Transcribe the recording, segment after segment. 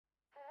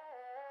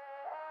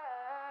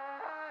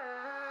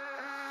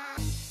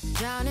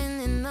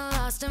Drowning in the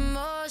lost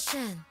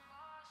emotion,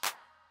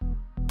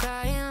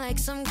 crying like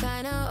some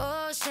kind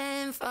of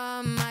ocean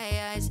from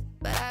my eyes.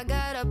 But I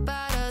got up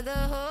out of the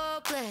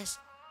hopeless.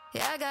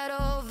 Yeah, I got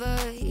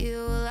over you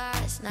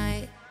last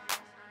night.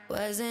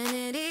 Wasn't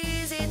it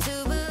easy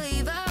to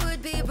believe I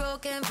would be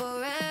broken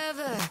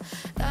forever?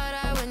 Thought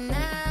I would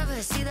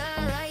never see the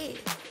light.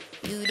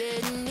 You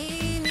didn't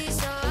need me,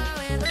 so I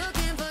went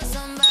looking for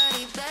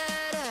somebody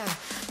better.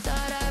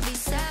 Thought I'd be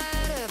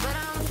sadder, but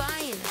I'm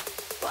fine.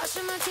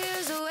 Washing my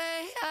tears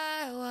away,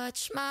 I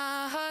watch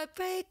my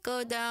heartbreak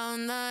go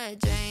down the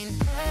drain.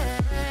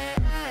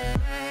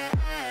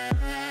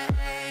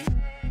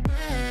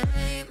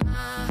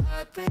 My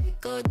heartbreak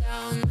go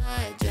down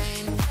the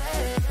drain.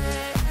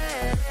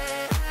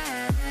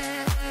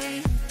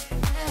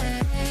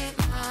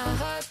 My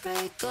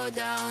heartbreak go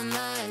down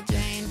the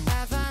drain.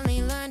 I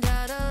finally learned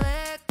how to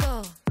let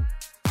go.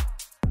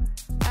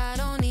 I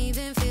don't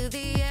even feel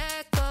the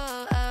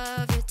echo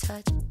of your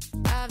touch.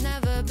 I've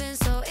never been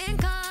so in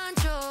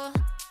control.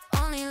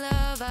 Only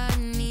love I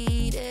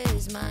need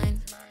is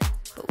mine.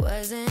 But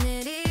wasn't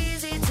it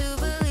easy to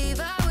believe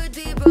I would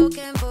be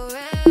broken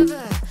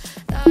forever?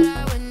 Thought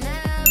I would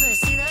never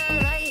see the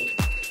light.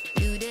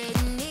 You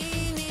didn't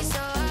need me, so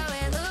I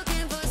went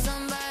looking for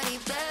somebody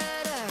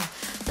better.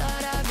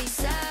 Thought I'd be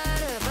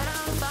sadder, but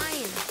I'm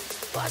fine.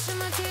 Washing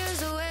my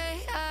tears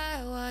away,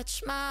 I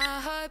watch my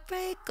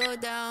heartbreak go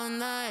down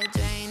the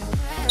drain.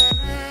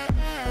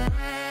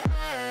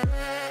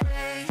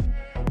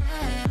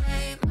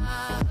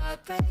 My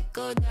heartbreak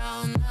go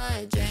down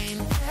the drain.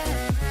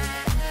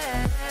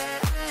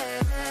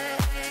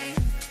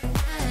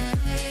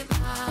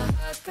 My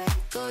heartbreak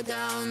go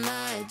down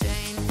the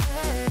drain.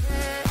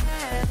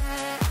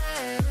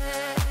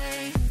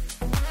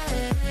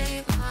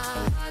 My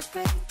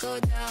heartbreak go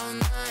down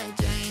the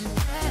drain.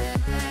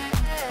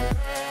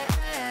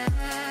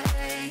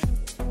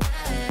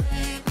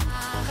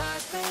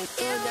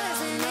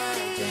 Wasn't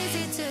it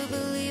easy to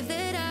believe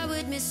that I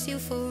would miss you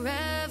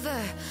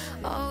forever?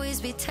 Always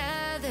be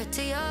tethered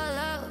to your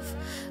love.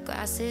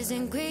 Grass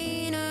isn't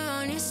greener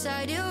on your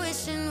side. You're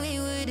wishing we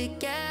were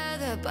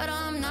together, but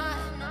I'm not.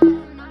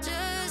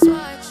 Just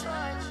watch.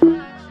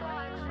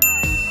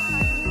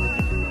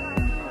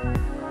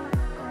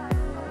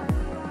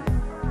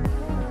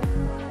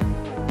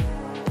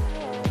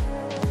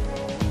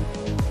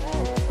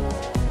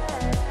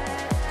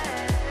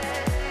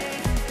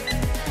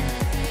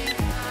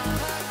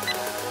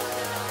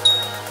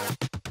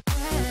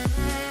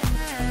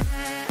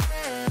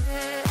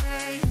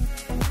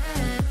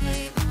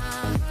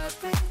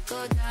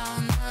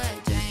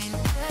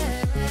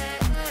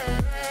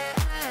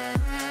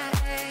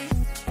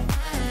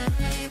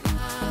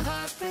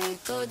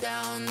 Go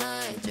down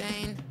the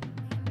drain.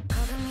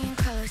 Cover me in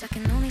colors I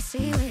can only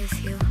see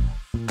with you.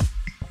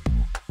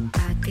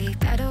 I'd be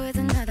better with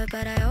another,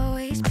 but I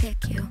always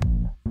pick you.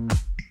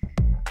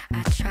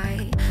 I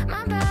try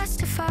my best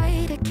to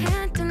fight it,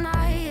 can't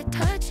deny it.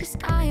 Touches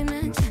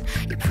diamonds, and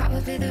you're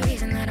probably the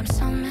reason that I'm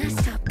so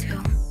messed up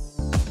too.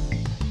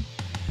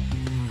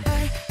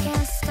 I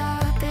can't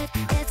stop it,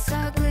 it's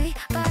ugly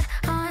but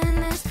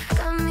honest.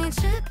 Got me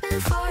tripping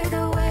for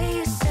the way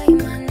you say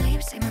my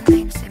name, say my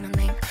name, say my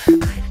name.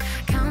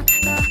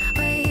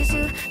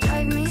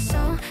 Drive me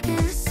so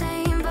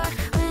insane, but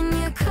when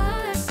you call,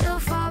 I still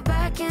fall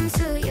back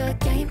into your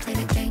game. Play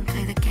the game,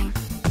 play the game.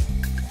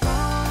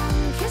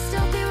 Wrong can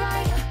still be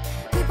right.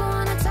 People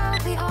wanna tell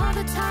me all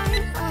the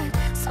time,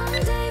 but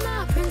someday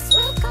my prince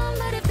will come.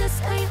 But if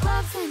this ain't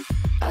loving,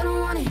 I don't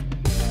want it.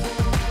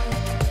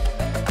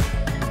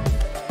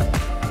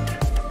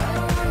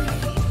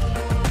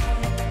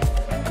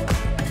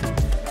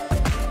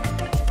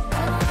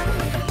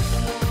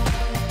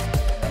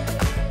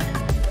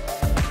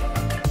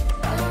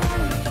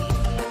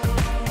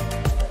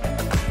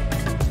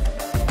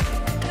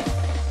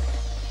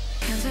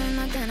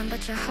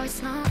 But your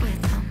heart's not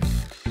with them.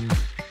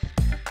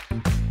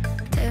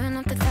 Tearing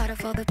up the thought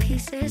of all the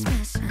pieces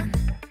missing.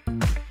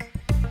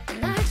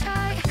 And I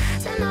try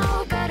to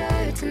know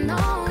better, to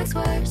know it's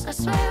worse. I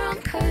swear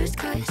I'm cursed,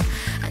 cause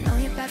I know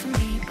you're bad for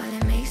me, but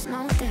it makes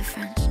no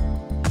difference.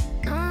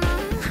 No,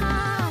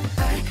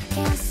 I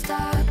can't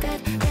stop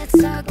it,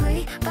 it's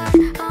ugly but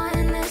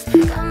honest.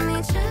 Got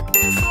me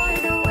tripping for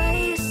the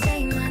way you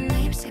say my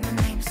name, say my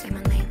name, say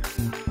my name.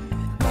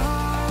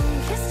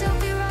 Wrong can still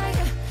be right.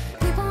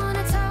 People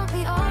wanna tell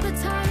me all the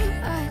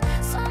time,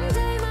 but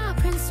someday my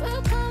prince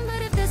will come.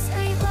 But if this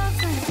ain't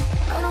loving,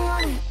 I don't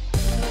want it.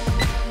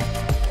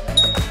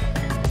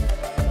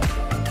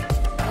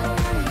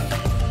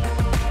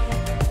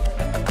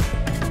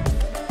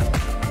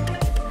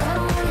 I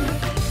don't want it.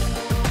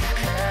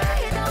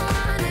 I don't want it. I don't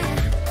want it.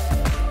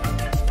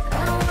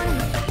 I don't want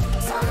it.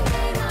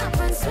 Someday my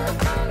prince will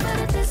come. But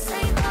if this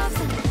ain't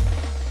loving,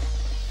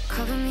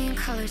 cover me in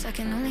colors I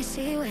can only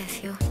see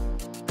with you.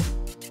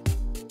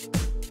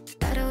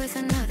 Better with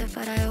another,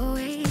 but I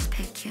always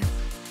pick you.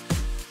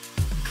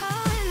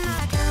 Calling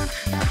I count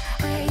the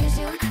ways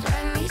you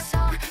drive me so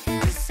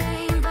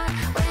insane, but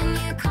when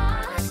you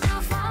call, I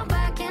still fall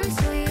back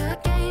into your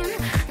game.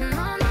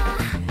 No,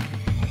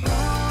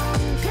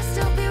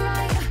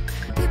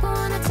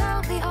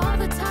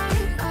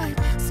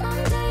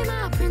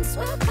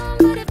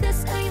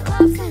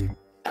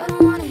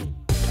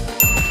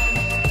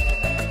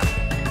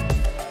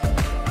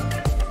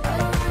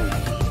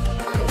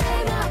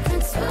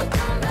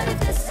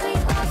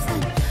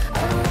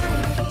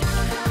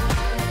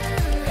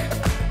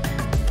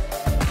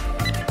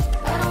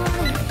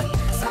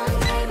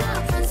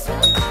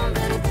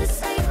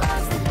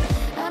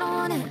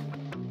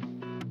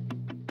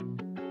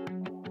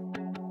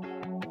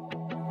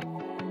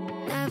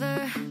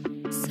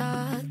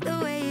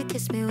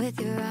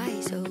 with your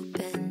eyes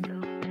open.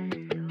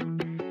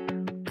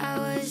 I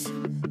was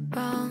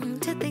wrong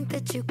to think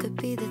that you could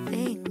be the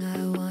thing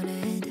I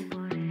wanted.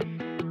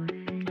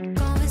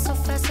 Going so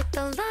fast that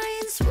the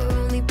lines were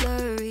only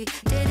blurry.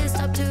 Didn't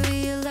stop to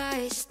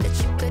realize that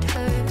you could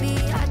hurt me.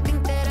 I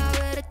think that I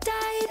would have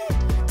died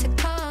to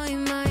call you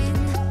mine,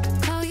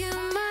 call you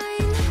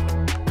mine.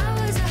 I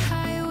was a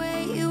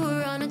highway, you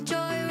were on a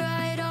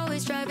joyride,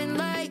 always driving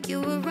like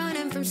you were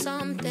running from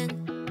something.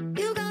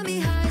 You got me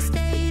high,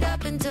 stayed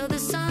up until the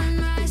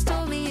sunrise.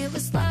 Told me it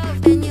was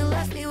love, then you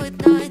left me with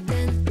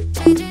nothing.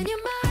 Changing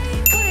your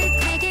mind quick,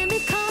 making me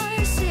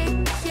car sick.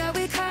 Yeah,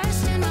 we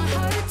crashed and my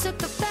heart took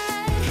a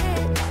bad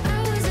hit. I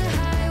was a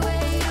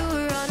highway, you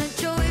were on a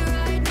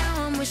joyride.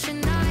 Now I'm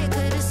wishing I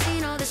could have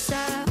seen all the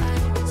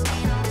signs.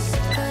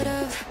 Could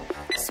have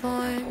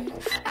sworn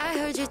I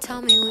heard you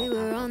tell me we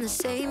were on the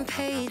same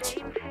page.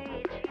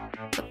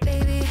 But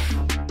baby,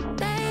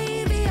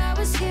 I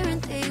was hearing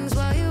things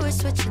while you were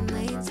switching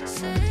lanes.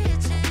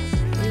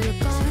 We were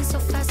going so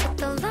fast that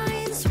the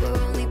lines were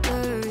only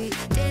blurry.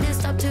 Didn't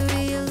stop to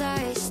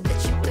realize that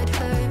you could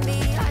hurt me.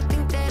 I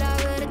think that I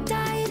would have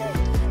died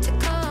to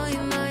call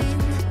you mine,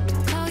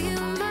 call you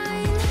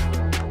mine.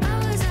 I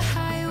was a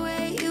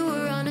highway, you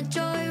were on a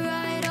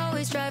joyride,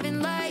 always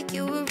driving like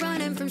you were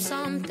running from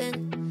something.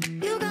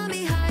 You got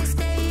me high,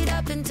 stayed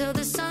up until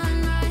the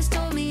sunrise.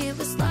 Told me it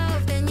was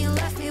love, then you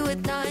left me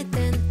with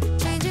nothing.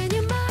 Changing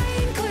your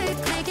mind quick,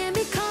 making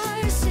me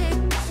car sick.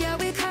 Yeah,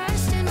 we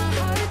crashed and my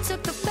heart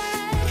took a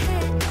bad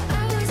hit.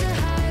 I was a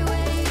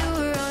highway, you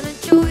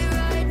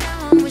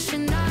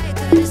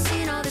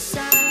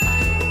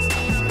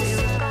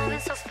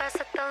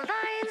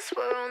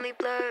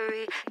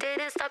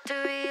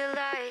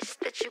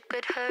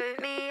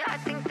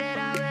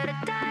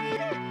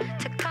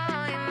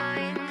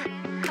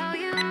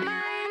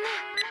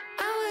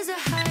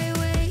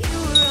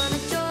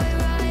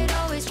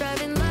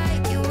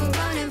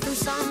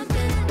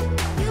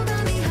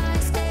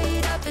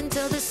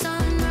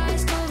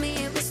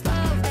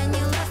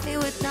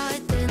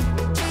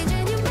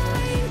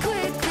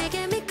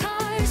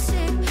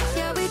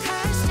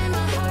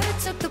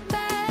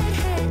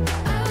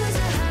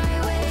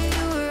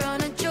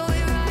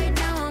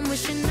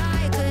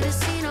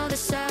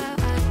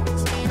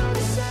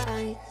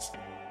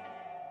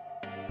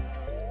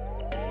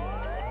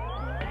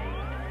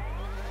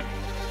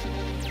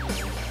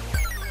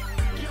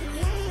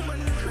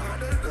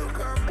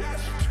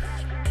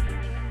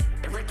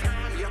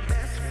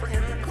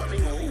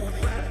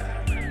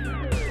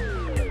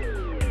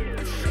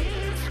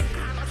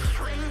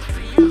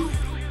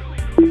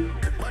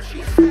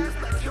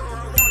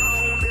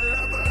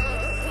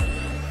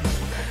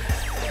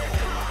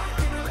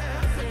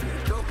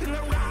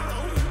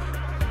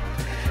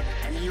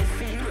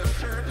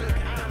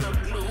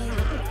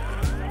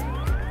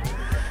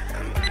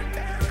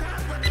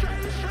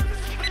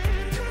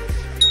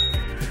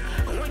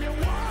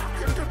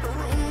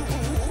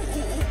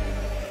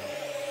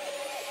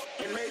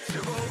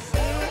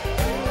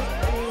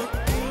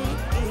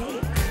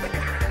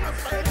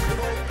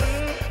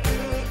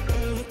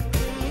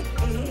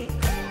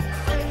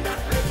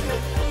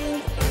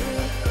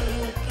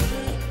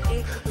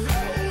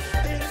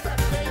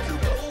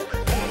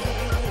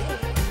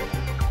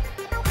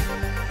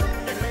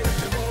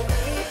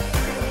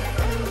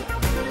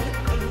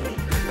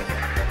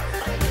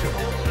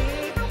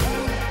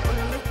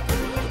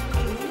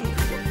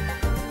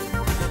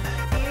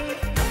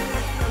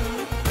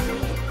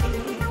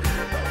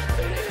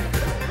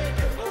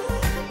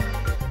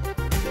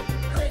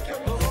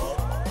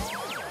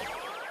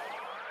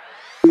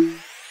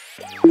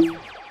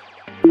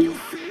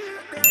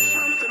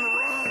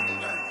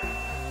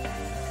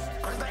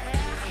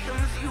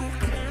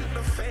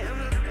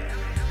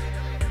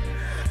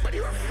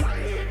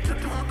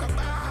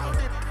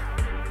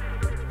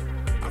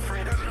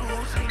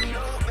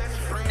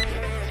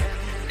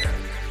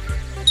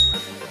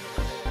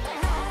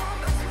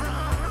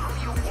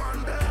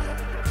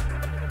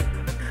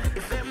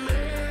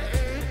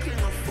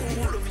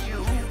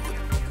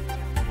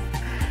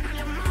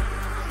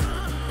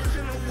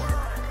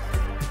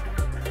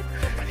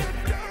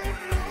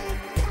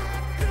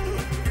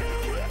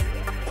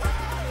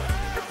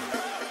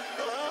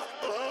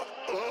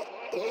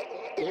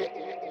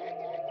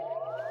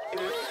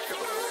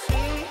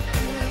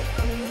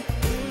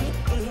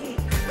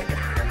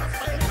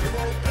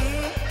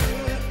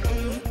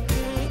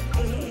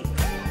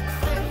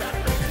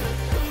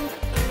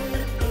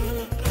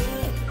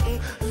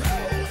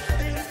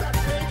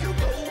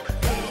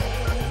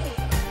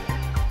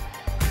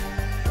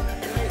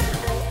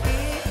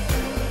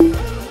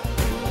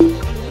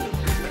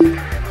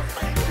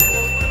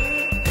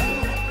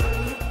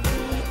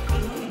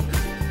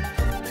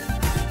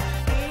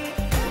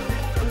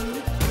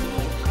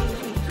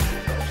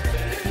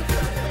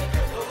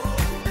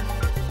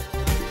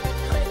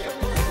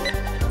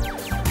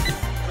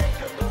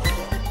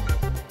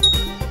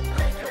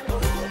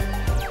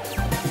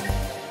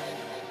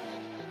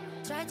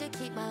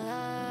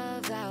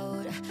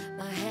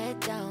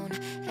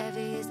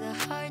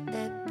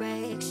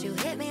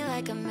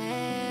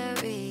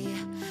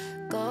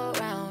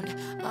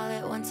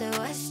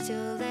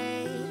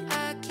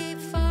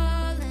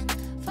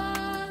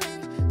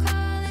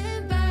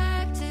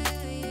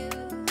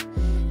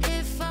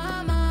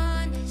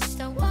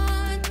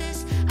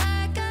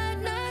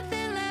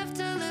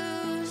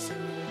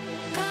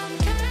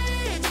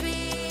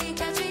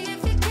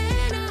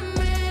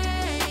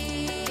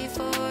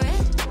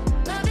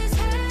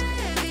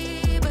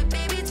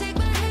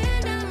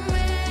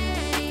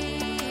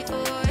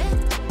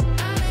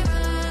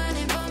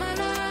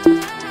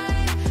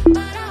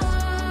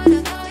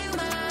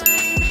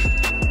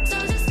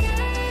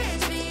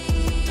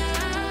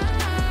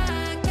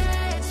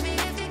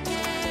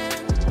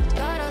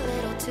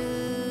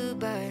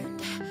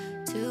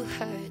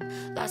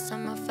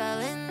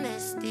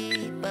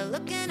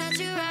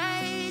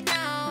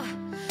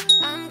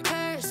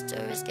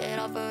just get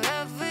over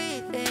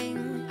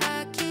everything.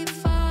 I keep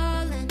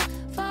falling,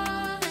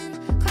 falling,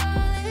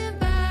 crawling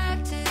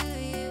back to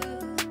you.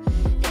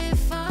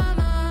 If I'm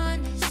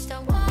honest, I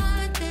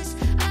want this.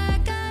 I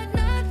got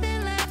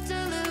nothing left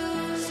to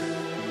lose.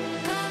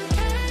 Come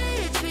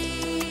catch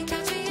me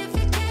if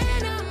you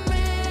can. I'm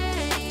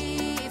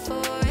ready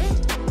for it.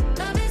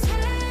 Love is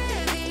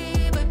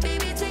heavy, but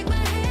baby, take my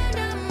hand.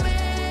 I'm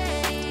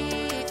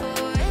ready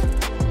for it.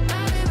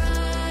 I've been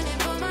running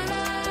for my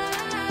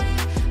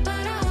life,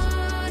 but I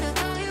wanna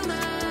call you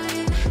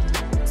mine.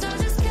 So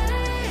just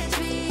catch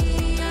me,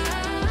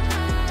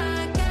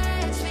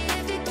 catch me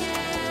if you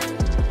can.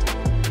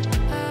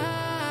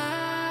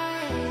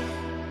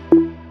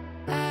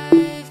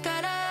 I've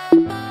got up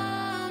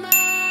all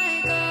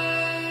my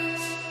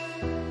guards,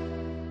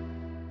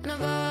 and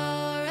I've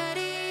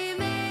already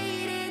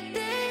made it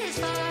this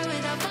far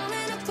without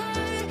falling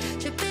apart,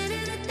 tripping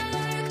in the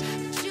dark.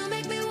 But you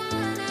make me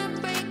wanna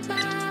break my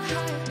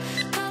heart.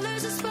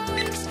 Colors and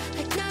sparks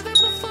like never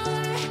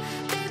before.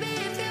 Baby,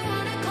 if you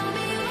wanna call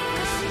me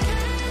yours,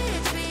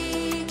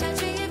 catch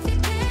me if you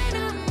can.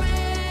 I'm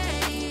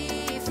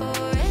ready for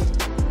it.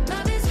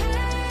 Love is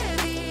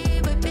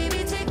heavy, but baby,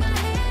 take my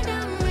hand.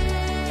 I'm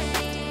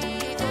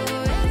ready for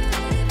it.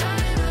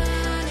 I've been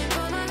running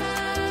for my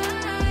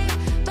life,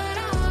 but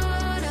I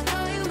wanna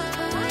call you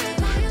mine.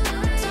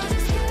 So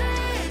just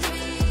catch me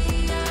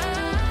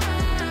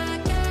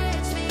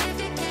if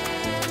you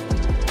can.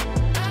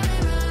 I've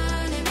been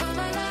running for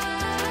my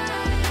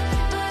life,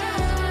 but I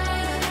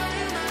wanna call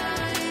you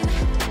mine.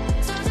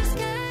 So just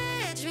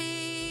catch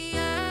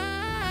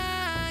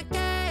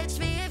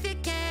me if you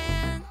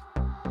can.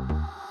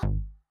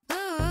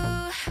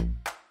 Ooh,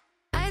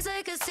 eyes I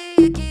could see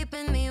you keep